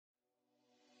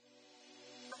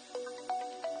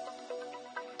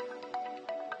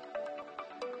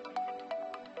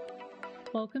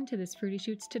Welcome to this Fruity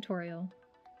Chutes tutorial.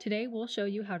 Today we'll show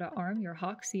you how to arm your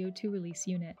Hawk CO2 Release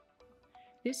unit.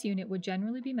 This unit would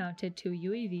generally be mounted to a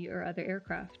UAV or other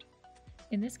aircraft.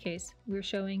 In this case, we're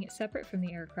showing it separate from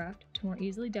the aircraft to more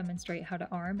easily demonstrate how to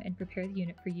arm and prepare the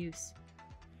unit for use.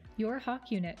 Your Hawk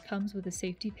unit comes with a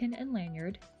safety pin and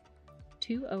lanyard,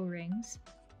 2 O-rings,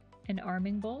 an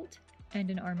arming bolt, and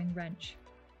an arming wrench.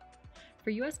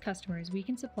 For US customers, we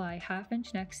can supply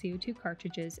half-inch neck CO2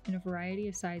 cartridges in a variety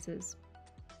of sizes.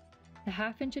 The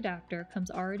half-inch adapter comes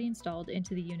already installed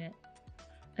into the unit.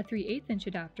 A 3/8 inch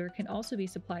adapter can also be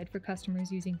supplied for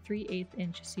customers using 3/8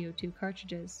 inch CO2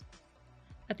 cartridges.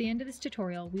 At the end of this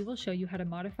tutorial, we will show you how to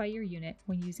modify your unit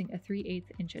when using a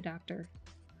 3/8 inch adapter.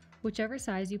 Whichever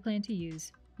size you plan to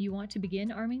use, you want to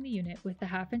begin arming the unit with the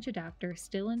half-inch adapter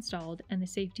still installed and the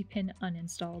safety pin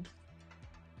uninstalled.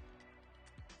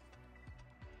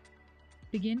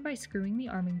 Begin by screwing the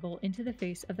arming bolt into the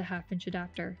face of the half-inch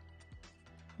adapter.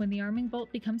 When the arming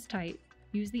bolt becomes tight,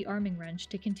 use the arming wrench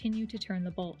to continue to turn the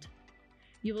bolt.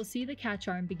 You will see the catch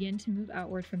arm begin to move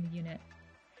outward from the unit.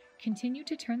 Continue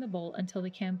to turn the bolt until the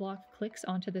cam block clicks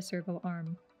onto the servo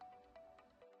arm.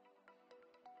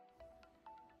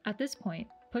 At this point,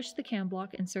 push the cam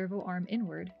block and servo arm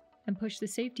inward and push the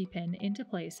safety pin into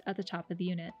place at the top of the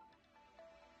unit.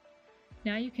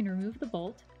 Now you can remove the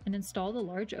bolt and install the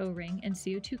large O-ring and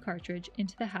CO2 cartridge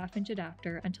into the half-inch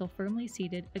adapter until firmly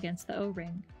seated against the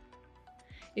O-ring.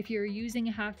 If you're using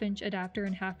a half-inch adapter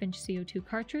and half-inch CO2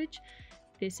 cartridge,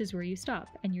 this is where you stop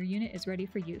and your unit is ready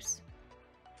for use.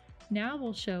 Now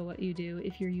we'll show what you do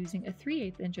if you're using a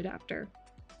 3/8 inch adapter.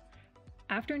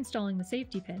 After installing the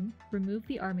safety pin, remove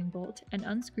the arming bolt and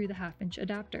unscrew the half-inch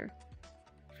adapter.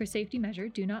 For safety measure,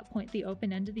 do not point the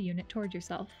open end of the unit toward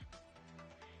yourself.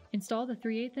 Install the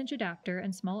 3/8 inch adapter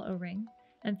and small O-ring,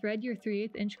 and thread your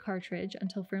 3/8 inch cartridge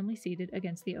until firmly seated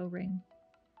against the O-ring.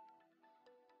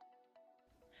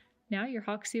 Now your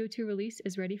Hawk CO2 Release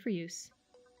is ready for use.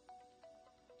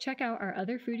 Check out our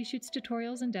other Fruity Chutes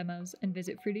tutorials and demos and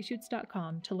visit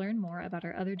fruitychutes.com to learn more about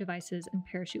our other devices and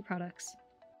parachute products.